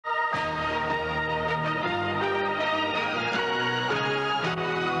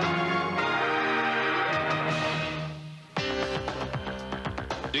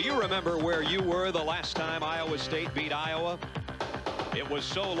remember where you were the last time Iowa State beat Iowa? It was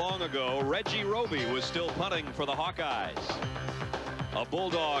so long ago, Reggie Roby was still punting for the Hawkeyes. A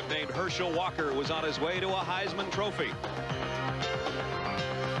Bulldog named Herschel Walker was on his way to a Heisman Trophy.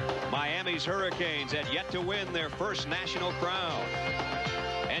 Miami's Hurricanes had yet to win their first national crown.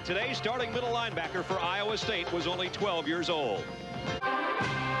 And today's starting middle linebacker for Iowa State was only 12 years old.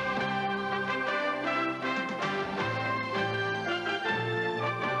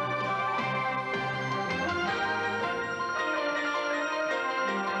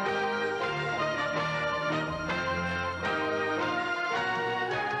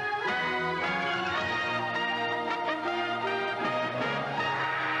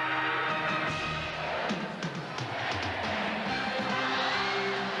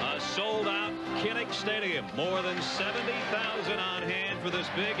 Stadium. More than 70,000 on hand for this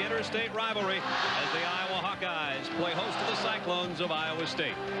big interstate rivalry as the Iowa Hawkeyes play host to the Cyclones of Iowa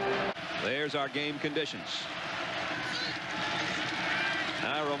State. There's our game conditions.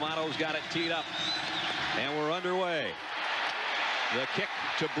 Now Romano's got it teed up and we're underway. The kick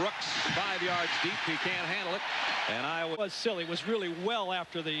to Brooks, 5 yards deep. He can't handle it, and Iowa was silly. Was really well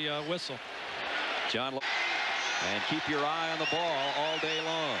after the whistle. John, and keep your eye on the ball all day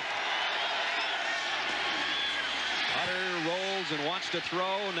long. Huddle rolls and wants to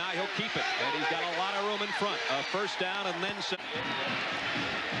throw. Now he'll keep it, and he's got a lot of room in front. A first down and then some.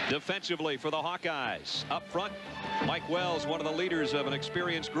 Defensively for the Hawkeyes. Up front, Mike Wells, one of the leaders of an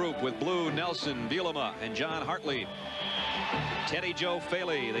experienced group with Blue, Nelson, Bielema, and John Hartley. Teddy Joe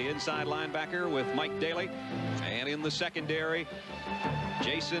Faley, the inside linebacker, with Mike Daly. And in the secondary,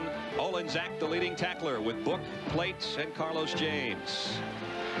 Jason Olenczak, the leading tackler, with Book, Plates, and Carlos James.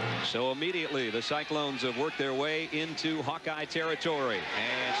 So immediately the Cyclones have worked their way into Hawkeye territory,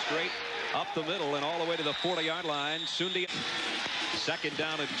 and straight up the middle and all the way to the 40-yard line. Sunday, second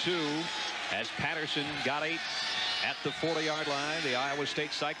down and 2 as Patterson got 8 at the 40-yard line. The Iowa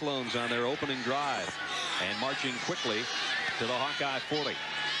State Cyclones on their opening drive and marching quickly to the Hawkeye 40.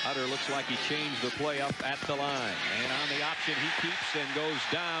 Huddle looks like he changed the play up at the line, and on the option he keeps and goes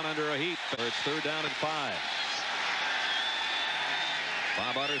down under a heap. It's third down and 5.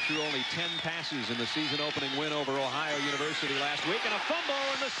 Bob Utter threw only 10 passes in the season-opening win over Ohio University last week, and a fumble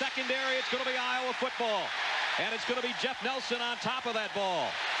in the secondary. It's going to be Iowa football, and it's going to be Jeff Nelson on top of that ball.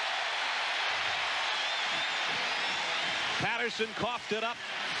 Patterson coughed it up.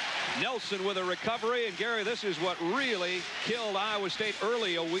 Nelson with a recovery, and Gary, this is what really killed Iowa State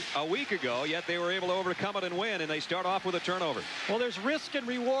early a week ago, yet they were able to overcome it and win, and they start off with a turnover. Well, there's risk and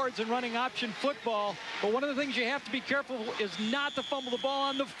rewards in running option football, but one of the things you have to be careful is not to fumble the ball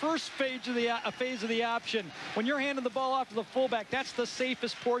on the first phase of the option. When you're handing the ball off to the fullback, that's the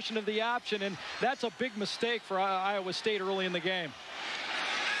safest portion of the option, and that's a big mistake for Iowa State early in the game.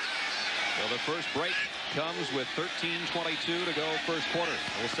 So the first break comes with 13:22 to go first quarter.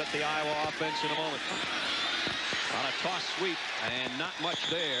 We'll set the Iowa offense in a moment. On a toss sweep, and not much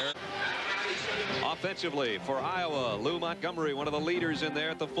there. Offensively for Iowa, Lou Montgomery, one of the leaders in there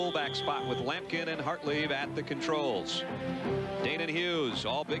at the fullback spot, with Lampkin and Hartley at the controls. Danon Hughes,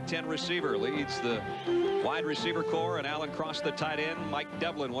 all Big Ten receiver, leads the wide receiver core, and Alan Cross, the tight end. Mike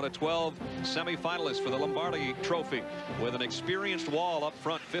Devlin, one of 12 semifinalists for the Lombardi Trophy, with an experienced wall up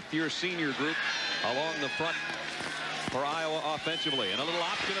front, fifth-year senior group along the front for Iowa offensively. And a little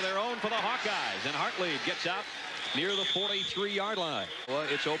option of their own for the Hawkeyes, and Hartley gets out near the 43-yard line. Well,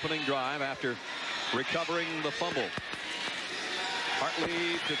 it's opening drive after recovering the fumble.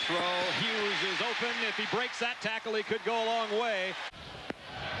 Hartley to throw. Hughes is open. If he breaks that tackle, he could go a long way.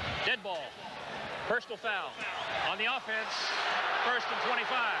 Dead ball. Personal foul on the offense. First and 25.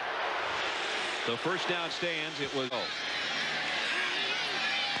 The first down stands. It was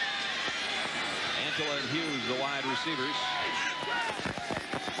Antela and Hughes, the wide receivers.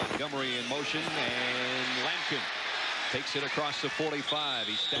 Montgomery in motion, and Lampkin takes it across the 45.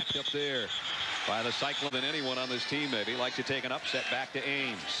 He's stacked up there by the Cyclone than anyone on this team, maybe. Like to take an upset back to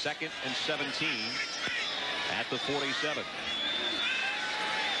Ames. 2nd and 17 at the 47.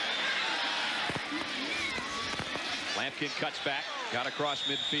 Lampkin cuts back, got across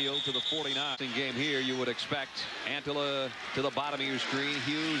midfield to the 49. In game here, you would expect Antela to the bottom of your screen.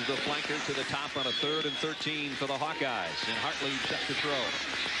 Hughes, the flanker, to the top on a 3rd and 13 for the Hawkeyes. And Hartley set to throw.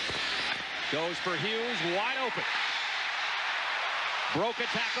 Goes for Hughes, wide open. Broke a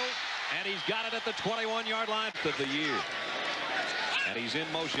tackle, and he's got it at the 21-yard line of the year. And he's in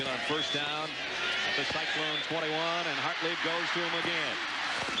motion on first down at the Cyclone 21, and Hartley goes to him again.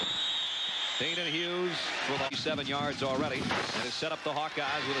 Dana Hughes for 7 yards already, and has set up the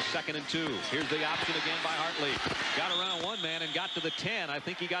Hawkeyes with a 2nd and 2. Here's the option again by Hartley. Got around one man and got to the 10. I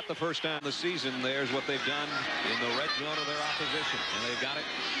think he got the first down of the season. There's what they've done in the red zone of their opposition, and they've got it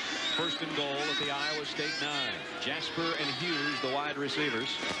 1st and goal at the Iowa State 9. Jasper and Hughes, the wide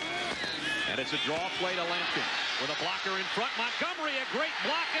receivers. And it's a draw play to Lampkin with a blocker in front. Montgomery, a great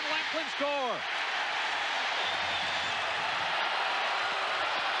block, and Lampkin score.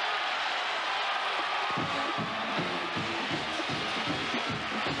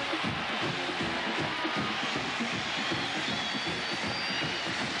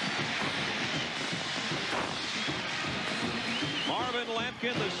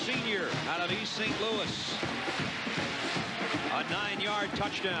 Lampkin, the senior out of East St. Louis. A 9-yard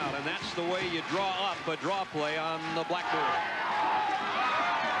touchdown, and that's the way you draw up a draw play on the blackboard.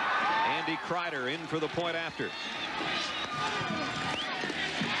 Andy Kreider in for the point after.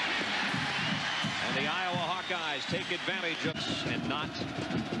 And the Iowa Hawkeyes take advantage of and not.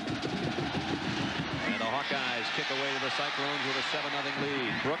 And the Hawkeyes kick away to the Cyclones with a 7-0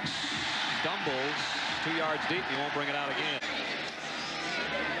 lead. Brooks stumbles 2 yards deep. He won't bring it out again.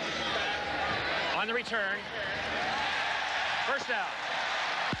 On the return, first down.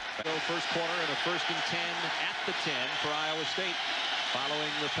 First quarter and a 1st and 10 at the 10 for Iowa State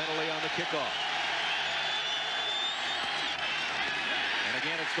following the penalty on the kickoff. And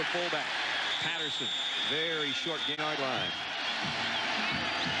again, it's the fullback, Patterson, very short yard line.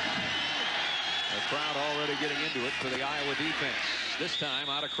 The crowd already getting into it for the Iowa defense. This time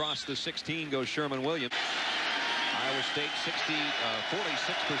out across the 16 goes Sherman Williams. Iowa State 46%,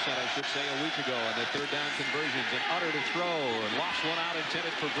 I should say, a week ago on their 3rd down conversions. And Utter to throw and lost one out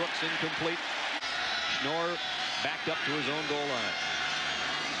intended for Brooks, incomplete. Schnorr backed up to his own goal line.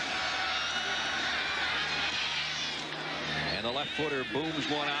 And the left footer booms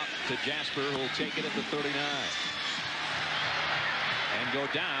one out to Jasper, who will take it at the 39. And go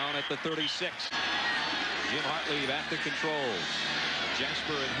down at the 36. Jim Hartley at the controls.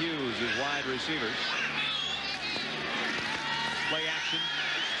 Jasper and Hughes as wide receivers. Play action,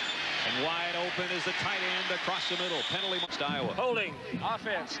 and wide open is the tight end across the middle. Penalty against Iowa. Holding,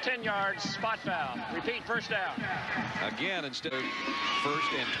 offense, 10 yards, spot foul. Repeat, first down. Again, instead of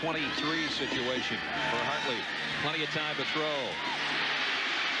 1st and 23 situation for Hartley. Plenty of time to throw.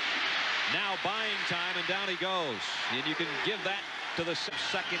 Now buying time, and down he goes. And you can give that to the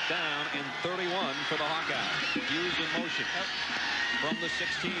 2nd down and 31 for the Hawkeyes. Hughes in motion from the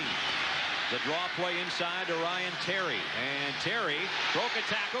 16. The draw play inside to Ryan Terry. And Terry broke a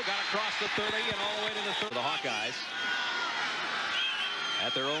tackle, got across the 30 and all the way to the 30. The Hawkeyes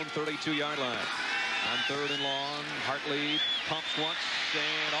at their own 32-yard line. On 3rd and long, Hartley pumps once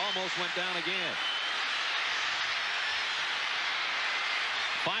and almost went down again.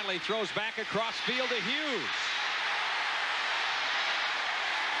 Finally throws back across field to Hughes.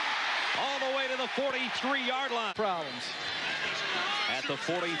 All the way to the 43-yard line. Problems. At the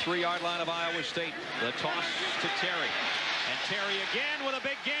 43-yard line of Iowa State, the toss to Terry. And Terry again with a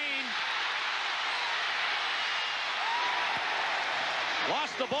big gain.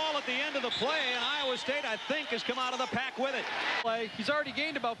 Lost the ball at the end of the play, and Iowa State, I think, has come out of the pack with it. He's already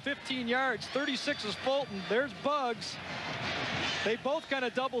gained about 15 yards. 36 is Fulton. There's Buggs. They both kind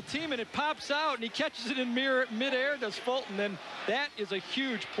of double team, and it pops out, and he catches it in midair, does Fulton. And that is a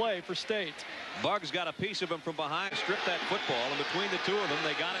huge play for State. Buggs got a piece of him from behind, stripped that football, and between the two of them,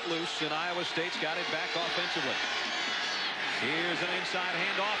 they got it loose, and Iowa State's got it back offensively. Here's an inside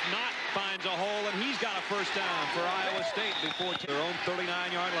handoff. Knott finds a hole, and he's got a first down for Iowa State before their own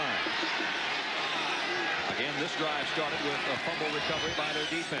 39-yard line. Again, this drive started with a fumble recovery by their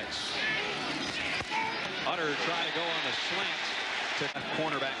defense. Utter tried to go on the slant to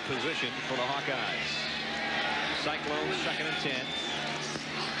cornerback position for the Hawkeyes. Cyclones 2nd and 10.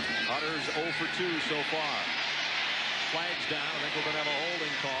 Utter's 0 for 2 so far. Flags down. I think we're going to have a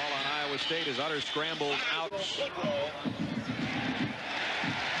holding call on Iowa State as Utter scrambled out. 29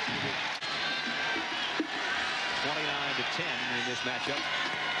 to 10 in this matchup.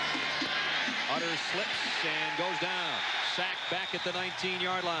 Utter slips and goes down. Sacked back at the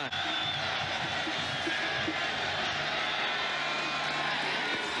 19-yard line.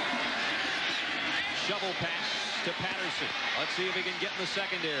 Shovel pass to Patterson. Let's see if he can get in the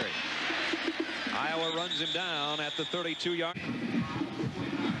secondary. Iowa runs him down at the 32-yard.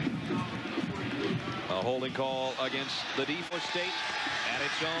 A holding call against the defense. State at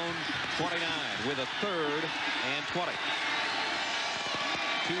its own 29 with a 3rd and 20.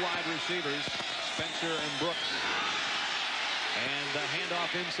 Two wide receivers, Spencer and Brooks. And the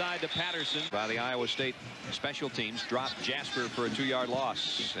handoff inside to Patterson by the Iowa State special teams. Dropped Jasper for a 2-yard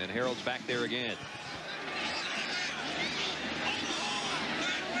loss. And Harold's back there again.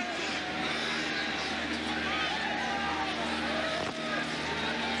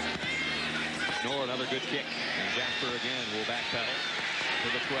 Nor another good kick. And Jasper again will backpedal to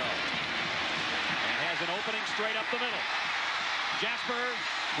the 12. And has an opening straight up the middle. Jasper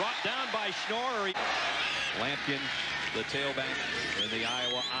brought down by Schnorr. Lampkin, the tailback in the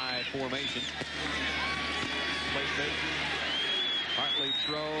Iowa I formation. Play fake. Hartley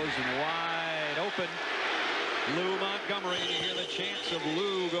throws and wide open. Lou Montgomery. You hear the chants of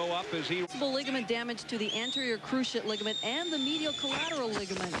Lou go up as he. Ligament damage to the anterior cruciate ligament and the medial collateral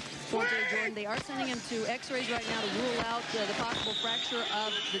ligament. For Jay Jordan, they are sending him to x-rays right now to rule out the possible fracture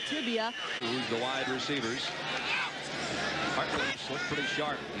of the tibia. Who's the wide receivers? Hartley looked pretty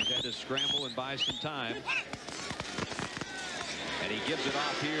sharp. He's had to scramble and buy some time. And he gives it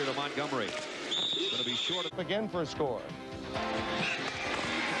off here to Montgomery. Going to be short again for a score.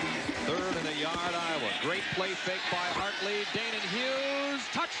 3rd and a yard, Iowa. Great play fake by Hartley. Danon Hughes,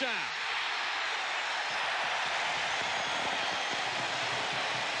 touchdown.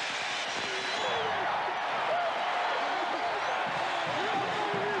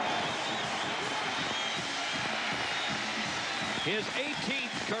 His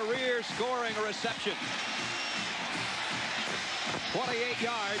 18th career scoring reception. 28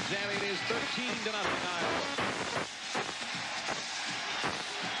 yards, and it is 13-0 Iowa.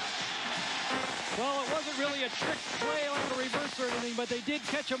 Well, it wasn't really a trick play on the reverse or anything, but they did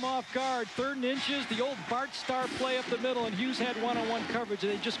catch him off guard. 3rd and inches, the old Bart Starr play up the middle, and Hughes had one-on-one coverage,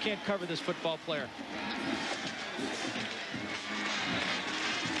 and they just can't cover this football player.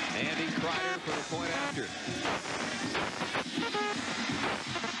 Andy Kreider for the point after.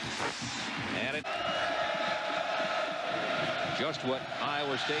 And it just what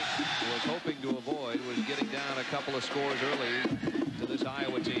Iowa State was hoping to avoid was getting down a couple of scores early to this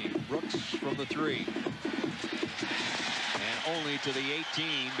Iowa team. Brooks from the 3. And only to the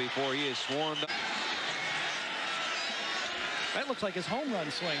 18 before he is swarmed. That looks like his home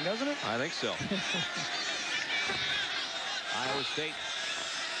run swing, doesn't it? I think so. Iowa State,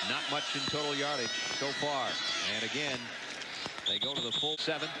 not much in total yardage so far. And again, they go to the full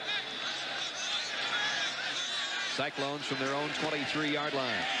 7. Cyclones from their own 23-yard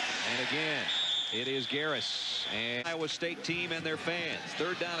line. And again, it is Garris and Iowa State team and their fans.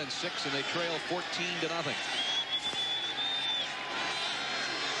 3rd down and 6, and they trail 14-0.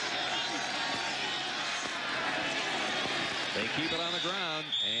 They keep it on the ground,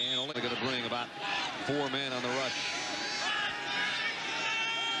 and only going to bring about 4 men on the rush.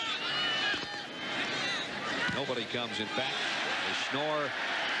 Nobody comes, in fact. Schnorr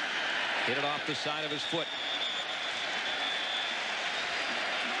hit it off the side of his foot.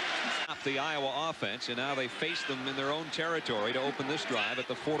 The Iowa offense, and now they face them in their own territory to open this drive at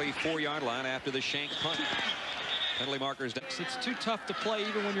the 44-yard line after the shank punt. Penalty markers. It's too tough to play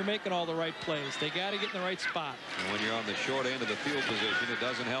even when you're making all the right plays. They got to get in the right spot. And when you're on the short end of the field position, it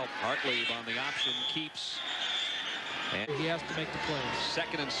doesn't help. Hartley on the option keeps. And he has to make the plays.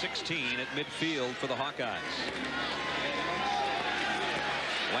 2nd and 16 at midfield for the Hawkeyes.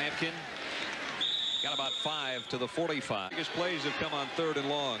 Lampkin got about 5 to the 45. Biggest plays have come on 3rd and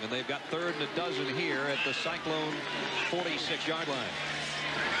long, and they've got 3rd and a dozen here at the Cyclone 46-yard line.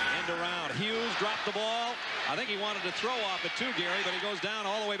 End around. Hughes dropped the ball. I think he wanted to throw off it too, Gary, but he goes down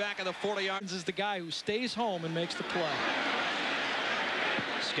all the way back at the 40-yard. This is the guy who stays home and makes the play.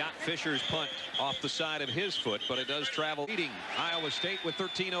 Scott Fisher's punt off the side of his foot, but it does travel. Leading Iowa State with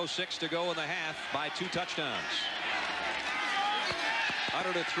 13:06 to go in the half by 2 touchdowns.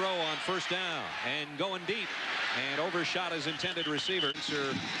 Utter to throw on 1st down and going deep and overshot his intended receiver.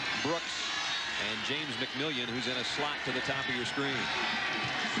 Sir Brooks and James McMillian, who's in a slot to the top of your screen.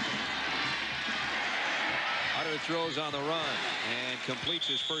 Utter throws on the run and completes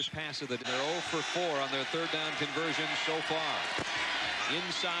his first pass of the day. They're 0 for 4 on their 3rd down conversion so far.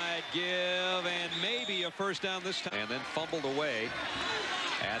 Inside give and maybe a 1st down this time, and then fumbled away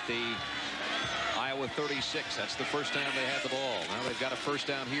at the Iowa 36. That's the first time they had the ball. Now they've got a 1st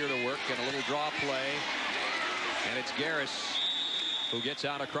down here to work and a little draw play. And it's Garris who gets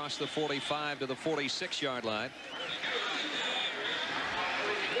out across the 45 to the 46-yard line.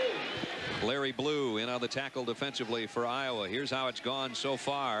 Larry Blue in on the tackle defensively for Iowa. Here's how it's gone so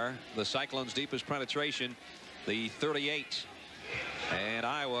far. The Cyclones' deepest penetration, the 38. And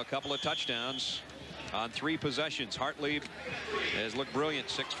Iowa, a couple of touchdowns on 3 possessions. Hartley has looked brilliant.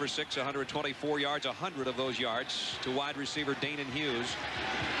 6 for 6, 124 yards, 100 of those yards to wide receiver Danon Hughes.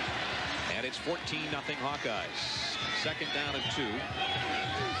 And it's 14-0 Hawkeyes. Second down and 2.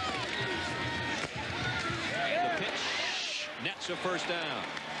 The pitch nets a first down.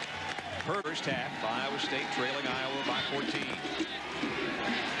 First half, Iowa State trailing Iowa by 14.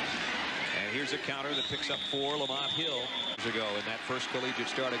 And here's a counter that picks up 4. Lamont Hill years ago in that first collegiate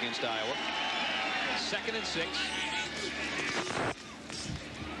start against Iowa. Second and 6.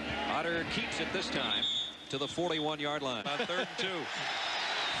 Otter keeps it this time to the 41-yard line on 3rd and 2.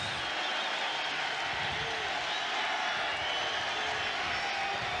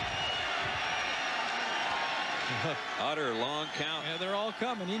 Otter, long count. Yeah, they're all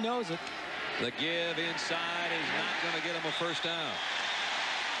coming. He knows it. The give inside is not going to get him a first down.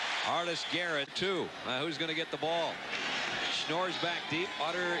 Artis Garrett, 2. Who's going to get the ball? Schnorr's back deep.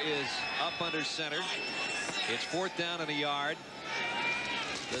 Otter is up under center. It's 4th down and a yard.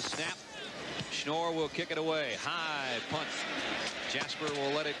 The snap. Schnorr will kick it away. High punt. Jasper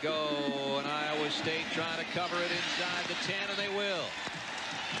will let it go. And Iowa State trying to cover it inside the 10, and they will.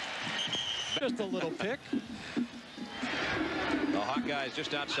 Just a little pick. The Hawkeyes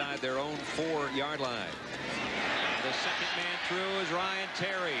just outside their own 4-yard line. The second man through is Ryan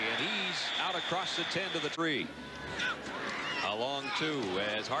Terry, and he's out across the 10 to the 3. A long 2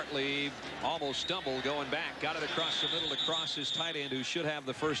 as Hartley almost stumbled going back. Got it across the middle across his tight end, who should have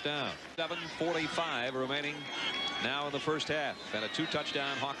the first down. 7:45 remaining now in the first half, and a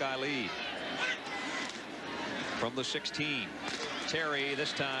 2-touchdown Hawkeye lead. From the 16, Terry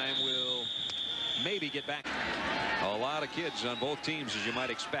this time will maybe get back. A lot of kids on both teams, as you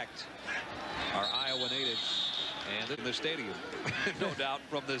might expect, are Iowa natives. And in the stadium, no doubt,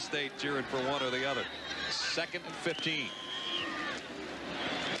 from this state, cheering for one or the other. 2nd and 15.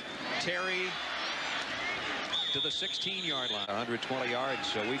 Terry to the 16-yard line. 120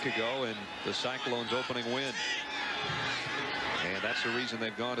 yards a week ago in the Cyclones' opening win. And that's the reason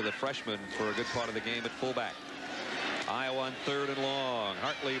they've gone to the freshman for a good part of the game at fullback. Iowa on 3rd and long.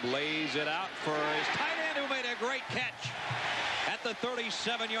 Hartley lays it out for his tight end, who made a great catch at the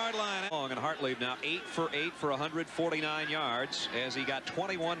 37-yard line. And Hartley now 8 for 8 for 149 yards as he got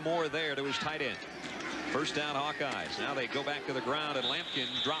 21 more there to his tight end. First down Hawkeyes. Now they go back to the ground, and Lampkin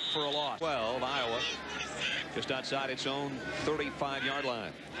dropped for a loss. 12, Iowa just outside its own 35-yard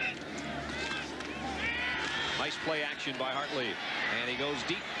line. Nice play action by Hartley, and he goes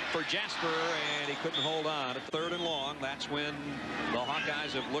deep for Jasper, and he couldn't hold on. At 3rd and long, that's when the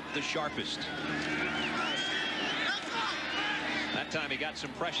Hawkeyes have looked the sharpest. That time he got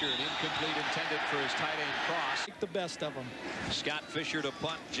some pressure, and incomplete intended for his tight end cross. The best of them. Scott Fisher to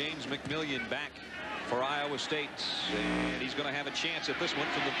punt. James McMillian back for Iowa State, and he's going to have a chance at this one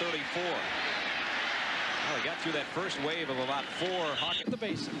from the 34. Well, he got through that first wave of about 4 Hawkeyes. The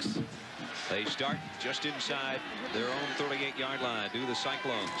basics. They start just inside their own 38-yard line. Do the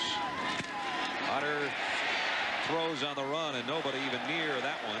Cyclones. Otter throws on the run, and nobody even near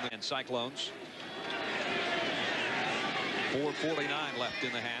that one. And Cyclones. 4:49 left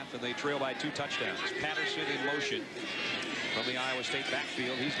in the half, and they trail by 2 touchdowns. Patterson in motion from the Iowa State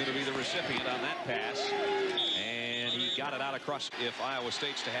backfield. He's going to be the recipient on that pass, and he got it out across. If Iowa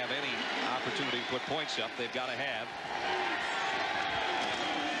State's to have any opportunity to put points up, they've got to have.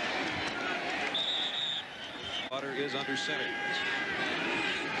 Butter is under center,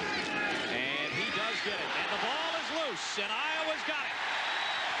 and he does get it, and the ball is loose, and Iowa's got it.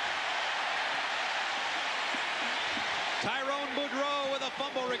 Tyrone Boudreau with a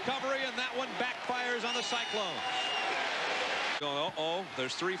fumble recovery, and that one backfires on the Cyclones. Uh-oh,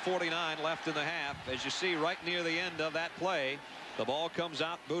 there's 3:49 left in the half. As you see right near the end of that play, the ball comes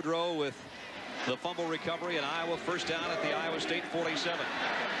out. Boudreau with the fumble recovery, and Iowa first down at the Iowa State 47.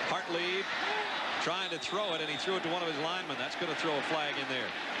 Hartley trying to throw it, and he threw it to one of his linemen. That's going to throw a flag in there.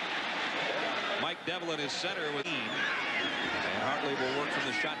 Mike Devlin is center with him, and Hartley will work from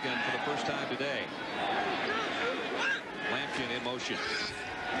the shotgun for the first time today. Lampkin in motion.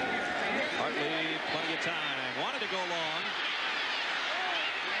 Hartley, plenty of time. Wanted to go long,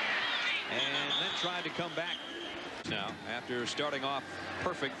 and then tried to come back now after starting off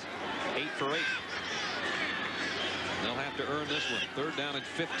perfect. 8 for 8. They'll have to earn this one. 3rd down and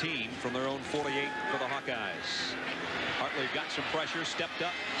 15 from their own 48 for the Hawkeyes. Hartley got some pressure, stepped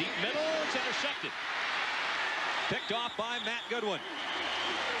up, deep middle, it's intercepted. Picked off by Matt Goodwin.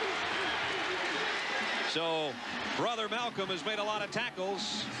 So brother Malcolm has made a lot of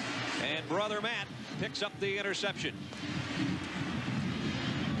tackles, and brother Matt picks up the interception.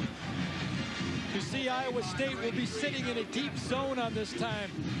 You see, Iowa State will be sitting in a deep zone on this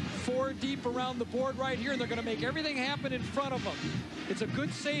time. 4 deep around the board right here, and they're going to make everything happen in front of them. It's a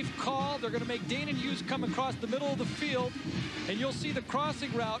good, safe call. They're going to make Dana Hughes come across the middle of the field, and you'll see the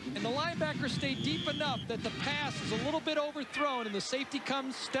crossing route, and the linebacker stayed deep enough that the pass is a little bit overthrown, and the safety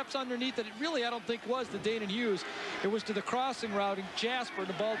comes, steps underneath it. It really, I don't think, was to Dana Hughes. It was to the crossing route, and Jasper, and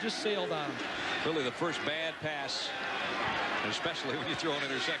the ball just sailed on him. Really the first bad pass, especially when you throw an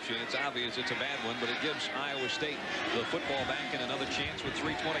interception. It's obvious it's a bad one, but it gives Iowa State the football back and another chance with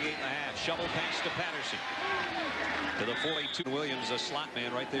 3:28 and a half. Shovel pass to Patterson. To the 42. Williams, a slot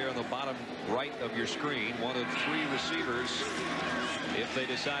man right there on the bottom right of your screen. One of three receivers if they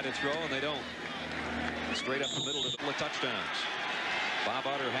decide to throw, and they don't. Straight up the middle to the touchdowns. Bob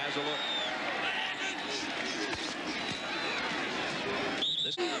Utter has a look.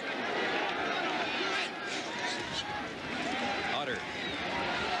 This Utter.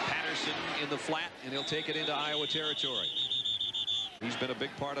 Patterson in the flat, and he'll take it into Iowa territory. He's been a big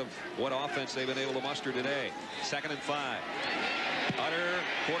part of what offense they've been able to muster today. 2nd and 5. Utter,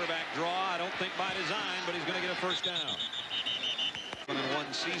 quarterback draw. I don't think by design, but he's going to get a first down. In one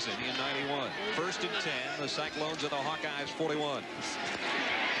season in 91. 1st and 10. The Cyclones of the Hawkeyes 41.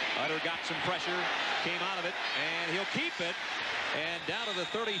 Utter got some pressure, came out of it, and he'll keep it. And down to the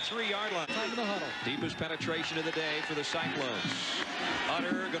 33-yard line. Time in the huddle. Deepest penetration of the day for the Cyclones.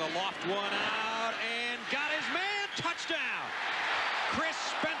 Utter going to loft one out and got his man. Touchdown. Chris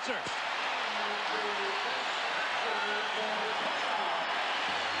Spencer.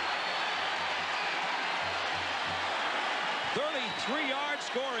 .33-yard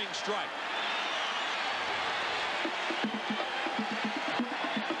scoring strike.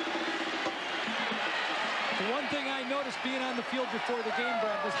 The one thing I noticed being on the field before the game,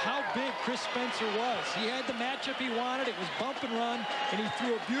 Brad, was how big Chris Spencer was. He had the matchup he wanted. It was bump and run, and he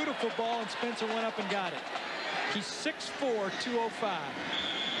threw a beautiful ball, and Spencer went up and got it. He's 6'4", 205.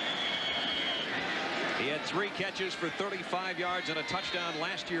 He had 3 catches for 35 yards and a touchdown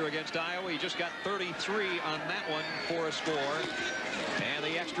last year against Iowa. He just got 33 on that one for a score. And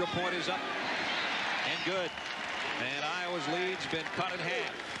the extra point is up and good. And Iowa's lead's been cut in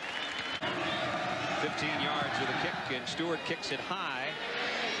half. 15 yards with a kick, and Stewart kicks it high.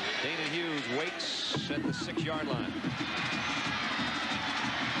 Dana Hughes waits at the 6-yard line.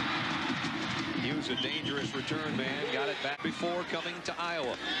 Hughes, a dangerous return man, got it back before coming to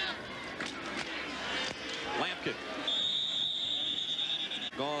Iowa. Lampkin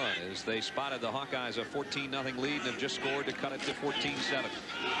gone as they spotted the Hawkeyes a 14-0 lead and have just scored to cut it to 14-7.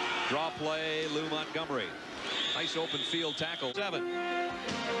 Draw play, Lou Montgomery. Nice open field tackle. 7.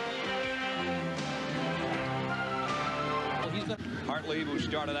 Hartley, who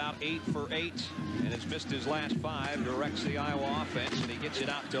started out 8 for 8 and has missed his last 5, directs the Iowa offense, and he gets it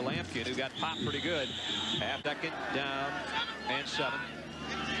out to Lampkin, who got popped pretty good. Half-second down and 7.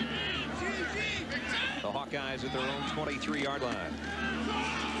 The Hawkeyes at their own 23-yard line.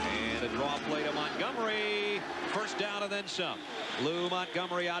 And a draw play to Montgomery. First down and then some. Lou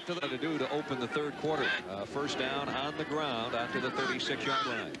Montgomery out to the to open the 3rd quarter. First down on the ground out to the 36-yard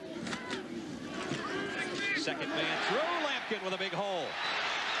line. Second man through. Lampkin with a big hole.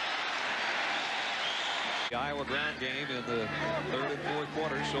 The Iowa ground game in the 3rd and 4th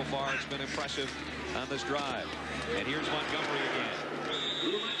quarters. So far, it's been impressive on this drive. And here's Montgomery again.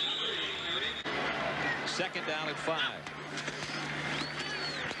 Second down at 5.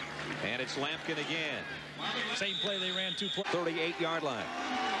 And it's Lampkin again. Same play they ran 2 plays. 38-yard line.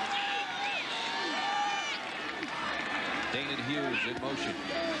 Dana Hughes in motion.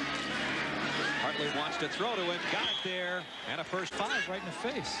 Hartley wants to throw to him. Got it there. And a first 5 right in the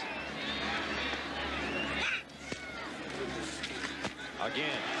face.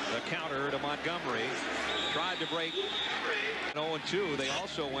 Again, the counter to Montgomery. Tried to break 0-2. They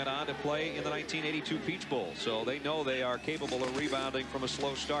also went on to play in the 1982 Peach Bowl, so they know they are capable of rebounding from a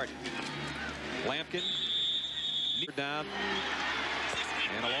slow start. Lampkin down,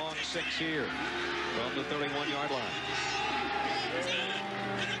 and a long 6 here from the 31-yard line.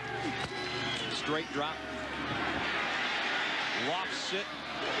 Straight drop. Lofts it,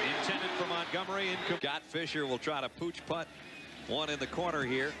 intended for Montgomery. And Scott Fisher will try to pooch putt. One in the corner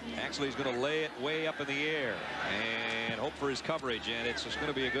here. Actually, he's going to lay it way up in the air and hope for his coverage, and it's just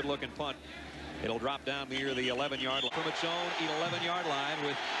going to be a good-looking punt. It'll drop down near the 11-yard line from its own 11-yard line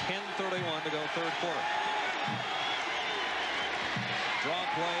with 10:31 to go 3rd quarter. Draw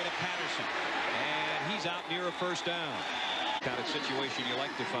play to Patterson, and he's out near a first down. Kind of situation you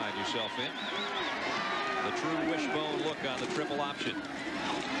like to find yourself in. The true wishbone look on the triple option.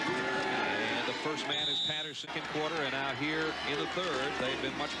 The first man is Patterson in quarter, and now here in the 3rd, they've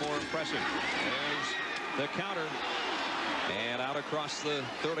been much more impressive. There's the counter, and out across the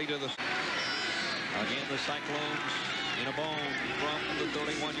 30 to the. Again, the Cyclones in a bone from the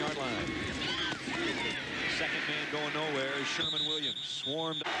 31-yard line. Second man going nowhere is Sherman Williams.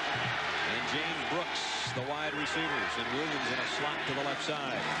 Swarmed. And James Brooks, the wide receivers. And Williams in a slot to the left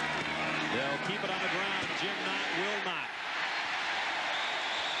side. They'll keep it on the ground. Jim Knott will not.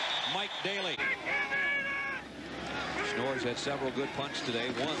 Mike Daly. Schnorr's had several good punts today.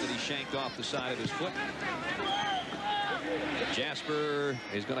 One that he shanked off the side of his foot. Jasper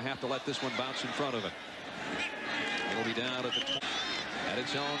is going to have to let this one bounce in front of him. It'll be down at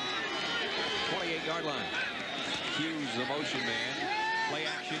its own 28-yard line. Hughes, the motion man. Play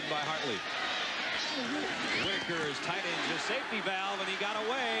action by Hartley. Whitaker is tight end, just safety valve, and he got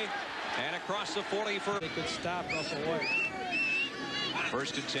away. And across the 40 for... They could stop Russell White.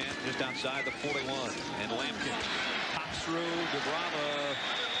 First and 10, just outside the 41. And Lampkin pops through. DeBrava,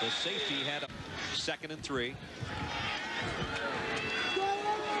 the safety, had a 2nd and 3.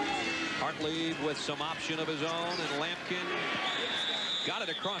 Hartley with some option of his own, and Lampkin got it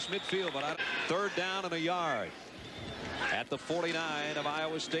across midfield, but 3rd down and a yard at the 49 of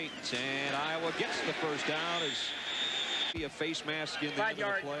Iowa State. And Iowa gets the first down as a face mask in the end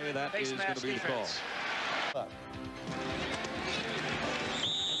of the play. That is going to be the call.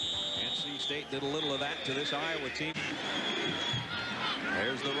 NC State did a little of that to this Iowa team.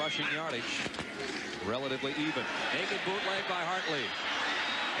 There's the rushing yardage. Relatively even. Naked bootleg by Hartley.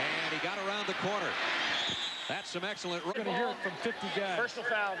 And he got around the corner. That's some excellent. We're going to hear it from 50 guys. Personal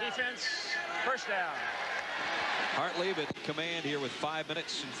foul, defense, first down. Hartley at command here with 5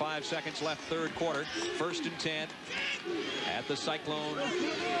 minutes and 5 seconds left, 3rd quarter. 1st and 10 at the Cyclone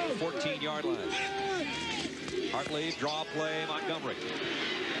 14-yard line. Hartley, draw play, Montgomery.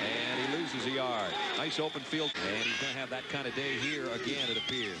 And he loses a yard. Nice open field. And he's going to have that kind of day here again, it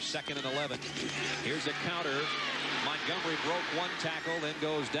appears. 2nd and 11. Here's a counter. Montgomery broke one tackle, then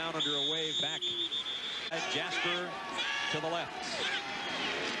goes down under a wave back. Jasper to the left.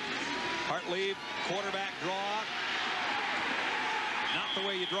 Hartley, quarterback draw. Not the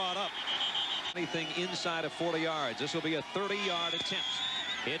way you draw it up. Anything inside of 40 yards. This will be a 30-yard attempt.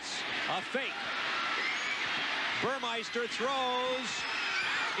 It's a fake. Burmeister throws.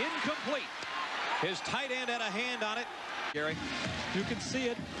 Incomplete. His tight end had a hand on it. Gary. You can see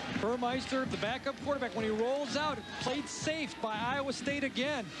it. Burmeister, the backup quarterback, when he rolls out, played safe by Iowa State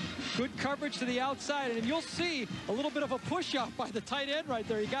again. Good coverage to the outside, and you'll see a little bit of a push-off by the tight end right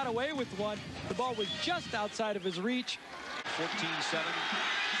there. He got away with one. The ball was just outside of his reach. 14-7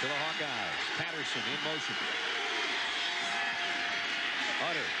 to the Hawkeyes. Patterson in motion.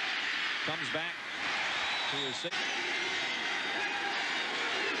 Utter comes back to his sixth.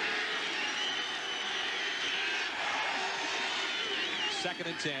 Second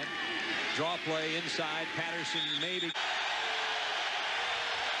and 10. Draw play inside. Patterson maybe.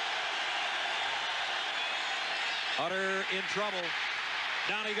 Utter in trouble.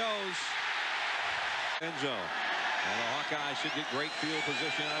 Down he goes. End zone. And the Hawkeyes should get great field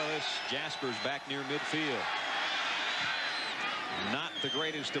position out of this. Jasper's back near midfield. Not the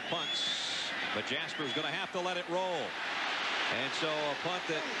greatest of punts, but Jasper's going to have to let it roll. And so a punt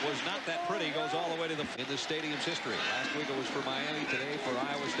that was not that pretty goes all the way to the in the stadium's history. Last week it was for Miami, today for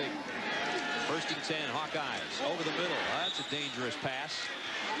Iowa State. First and 10, Hawkeyes over the middle. That's a dangerous pass.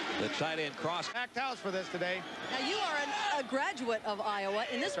 The tight end cross. Packed house for this today. Now you are a graduate of Iowa.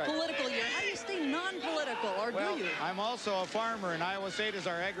 In this political year, how do you stay non-political, or Well, do you? I'm also a farmer, and Iowa State is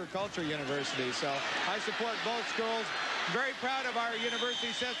our agriculture university, so I support both schools. Very proud of our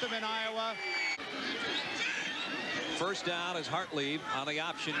university system in Iowa. First down is Hartley on the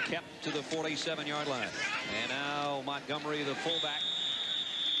option, kept to the 47-yard line. And now Montgomery, the fullback,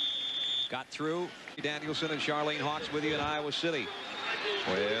 got through. Danielson and Charlene Hawks with you in Iowa City,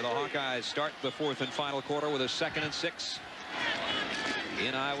 where the Hawkeyes start the 4th and final quarter with a 2nd and 6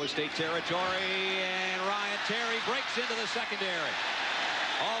 in Iowa State territory. And Ryan Terry breaks into the secondary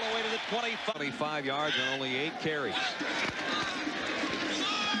all the way to the 25 yards and only 8 carries.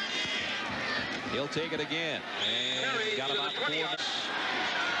 He'll take it again, and got about 4 minutes.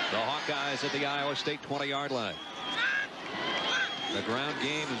 The Hawkeyes at the Iowa State 20-yard line. The ground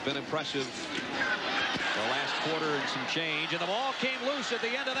game has been impressive the last quarter and some change, and the ball came loose at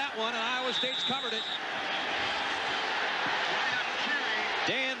the end of that one, and Iowa State's covered it.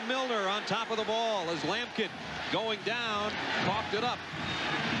 Dan Milner on top of the ball as Lampkin going down, coughed it up.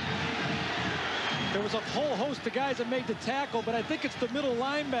 There was a whole host of guys that made the tackle, but I think it's the middle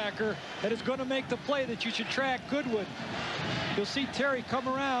linebacker that is going to make the play that you should track Goodwin. You'll see Terry come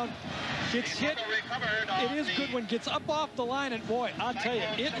around, gets hit. It is Goodwin, gets up off the line, and boy, I'll tell you,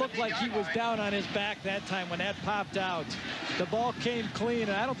 it looked like he was down on his back that time when that popped out. The ball came clean,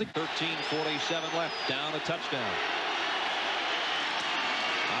 and I don't think... 13:47 left, down a touchdown.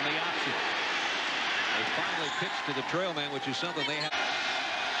 on the option. They finally pitched to the trail man, which is something they have.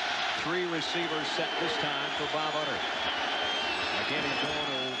 3 receivers set this time for Bob Utter. Again, he's going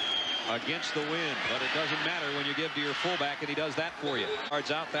against the wind, but it doesn't matter when you give to your fullback, and he does that for you. Yards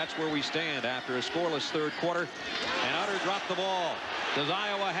out, that's where we stand after a scoreless third quarter. And Utter dropped the ball. Does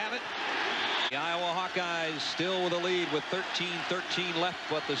Iowa have it? The Iowa Hawkeyes still with a lead with 13-13 left,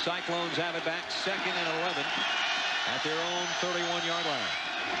 but the Cyclones have it back 2nd and 11 at their own 31-yard line.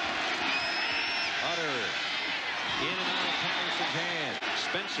 Utter in and out of Patterson's hand.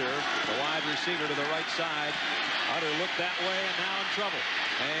 Spencer, the wide receiver, to the right side. Utter looked that way and now in trouble.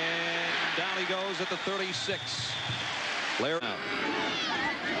 And down he goes at the 36. Blair out.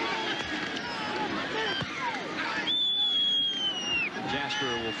 Jasper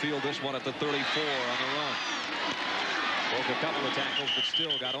will field this one at the 34 on the run. Broke a couple of tackles, but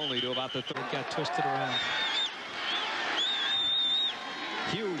still got only to about the 30. Got twisted around.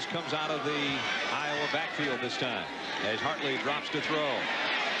 Hughes comes out of the Iowa backfield this time as Hartley drops to throw.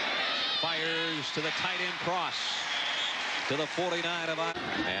 Fires to the tight end cross to the 49 of Iowa.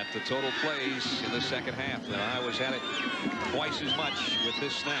 At the total plays in the second half, and Iowa's had it twice as much with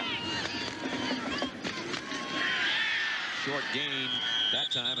this snap. Short gain that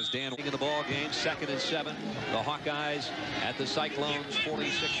time as Dan in the ball game. 2nd and 7. The Hawkeyes at the Cyclones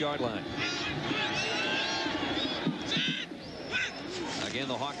 46-yard line. Again,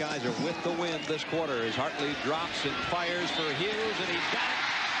 the Hawkeyes are with the wind this quarter as Hartley drops and fires for Hughes, and he's got it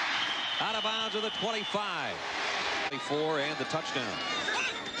out of bounds of the 25. 24 and the touchdown.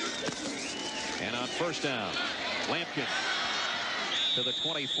 And on first down, Lampkin to the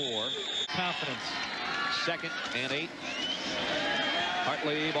 24. Confidence. 2nd and 8.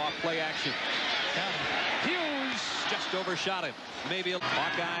 Hartley off play action. Hughes just overshot it. Maybe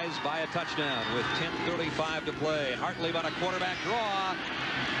Hawkeyes by a touchdown with 10:35 to play. Hartley about a quarterback draw,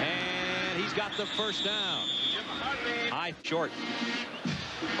 and he's got the first down. High short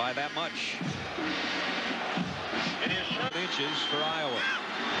by that much. Inches for Iowa.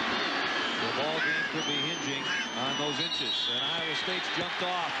 The ball game could be hinging on those inches, and Iowa State's jumped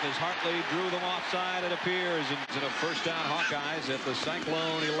off as Hartley drew them offside, it appears, and a first down Hawkeyes at the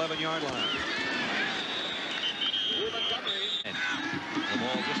Cyclone 11-yard line. And the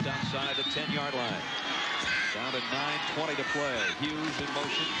ball just outside the 10-yard line. Down to 9:20 to play. Hughes in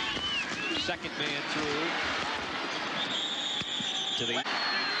motion. Second man through to the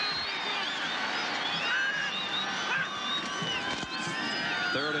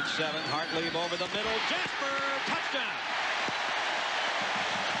 3rd and 7. Hartley over the middle. Jasper, touchdown.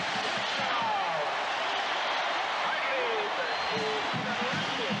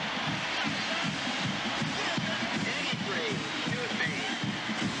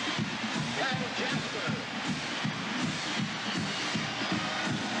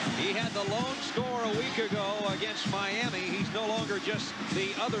 He had the lone score a week ago against Miami. He's no longer just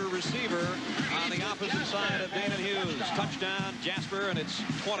the other receiver on the opposite side of David Hughes. Touchdown, Jasper, and it's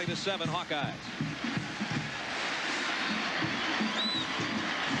 20-7 Hawkeyes.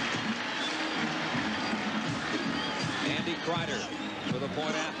 Andy Kreider for the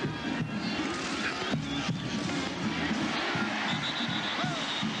point after.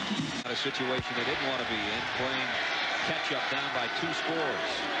 A situation they didn't want to be in, playing catch-up down by 2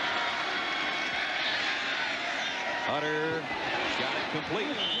 scores. Utter got it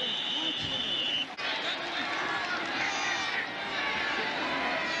complete.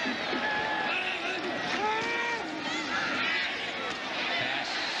 Pass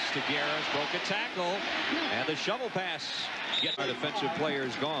to Garris, broke a tackle, and the shovel pass. Our defensive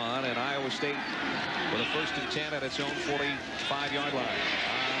players gone, and Iowa State with a 1st and 10 at its own 45-yard line.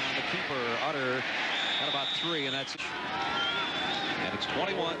 The keeper, Utter, got about 3, and that's. And it's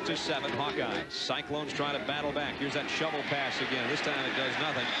 21-7 Hawkeyes. Cyclones trying to battle back. Here's that shovel pass again. This time it does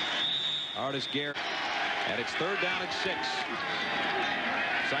nothing. Artis Garrett. And it's 3rd down and 6.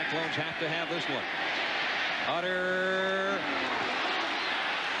 Cyclones have to have this one. Utter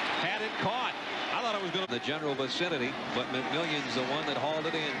had it caught. I thought it was going to the general vicinity, but McMillion's the one that hauled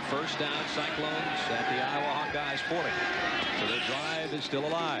it in. First down, Cyclones at the Iowa Hawkeyes 40. So the drive is still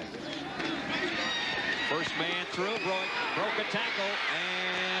alive. First man through, broke a tackle,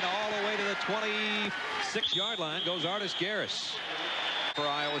 and all the way to the 26-yard line goes Artis Garris for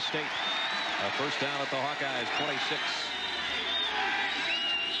Iowa State. A first down at the Hawkeyes 26.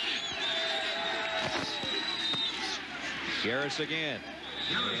 Garris again.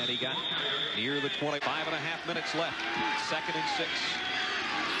 And he got near the 25.5 minutes left. 2nd and 6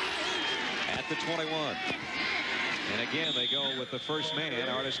 at the 21. And again, they go with the first man,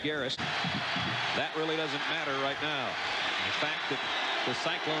 Artis Garris. That really doesn't matter right now. The fact that the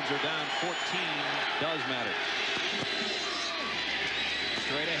Cyclones are down 14 does matter.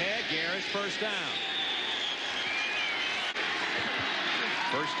 Straight ahead, Garrett's first down.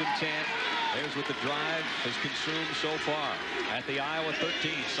 First and 10. There's what the drive has consumed so far at the Iowa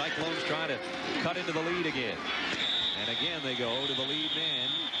 13. Cyclones trying to cut into the lead again. And again, they go to the lead man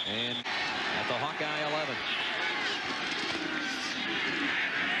and at the Hawkeye 11.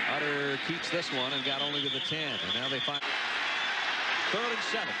 Huddle keeps this one and got only to the 10. And now they find 3rd and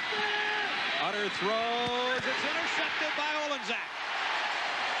 7. Huddle throws. It's intercepted by Olenzak.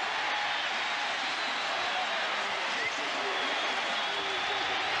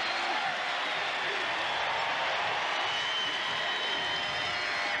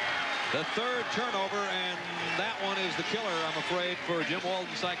 The 3rd turnover, and that one is the killer, I'm afraid, for Jim Walton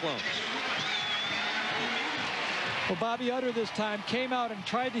Cyclones. Well, Bobby Huddle this time came out and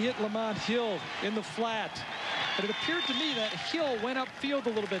tried to hit Lamont Hill in the flat. But it appeared to me that Hill went upfield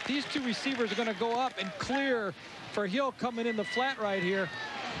a little bit. These two receivers are going to go up and clear for Hill coming in the flat right here.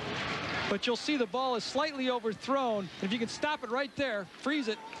 But you'll see the ball is slightly overthrown. If you can stop it right there, freeze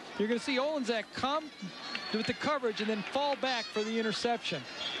it, you're going to see Olenzak come with the coverage and then fall back for the interception.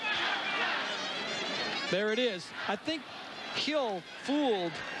 There it is. I think Hill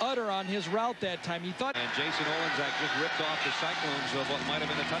fooled Huddle on his route that time. He thought. And Jason Olenzak just ripped off the Cyclones of what might have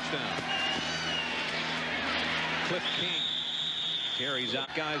been a touchdown. Cliff King carries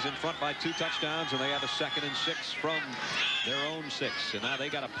out guys in front by 2 touchdowns, and they have a 2nd and 6 from their own 6. And now they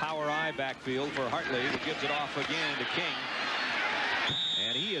got a power I backfield for Hartley, who gives it off again to King.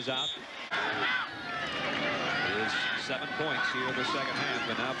 And he is out. It is 7 points here in the second half,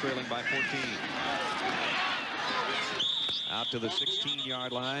 and now trailing by 14. Out to the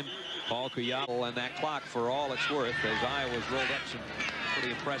 16-yard line. Paul Kuyabel, and that clock, for all it's worth, as Iowa's rolled up some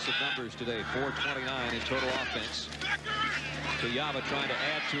pretty impressive numbers today. 429 in total offense. Kuyabel trying to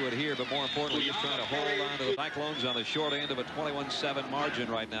add to it here, but more importantly, just trying to hold on to the Cyclones on the short end of a 21-7 margin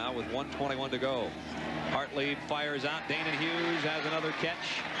right now with 1:21 to go. Hartley fires out. Danon Hughes has another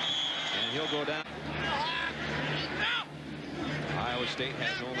catch, and he'll go down. Iowa State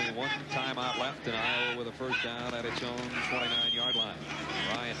has only 1 timeout left, and Iowa with a first down at its own 29-yard line.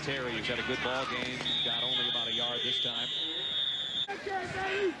 Ryan Terry has had a good ball game, got only about a yard this time.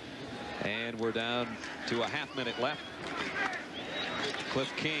 And we're down to a half-minute left.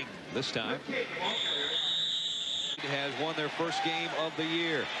 Cliff King this time has won their first game of the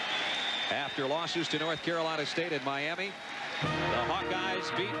year. After losses to North Carolina State and Miami, the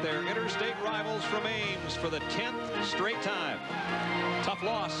Hawkeyes beat their interstate rivals from Ames for the 10th straight time. Tough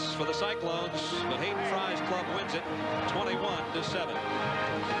loss for the Cyclones, but Hayden Fry's club wins it 21-7.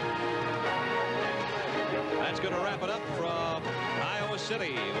 That's going to wrap it up from Iowa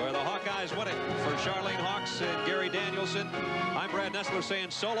City, where the Hawkeyes win it. For Charlene Hawks and Gary Danielson, I'm Brad Nessler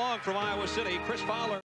saying so long from Iowa City. Chris Fowler.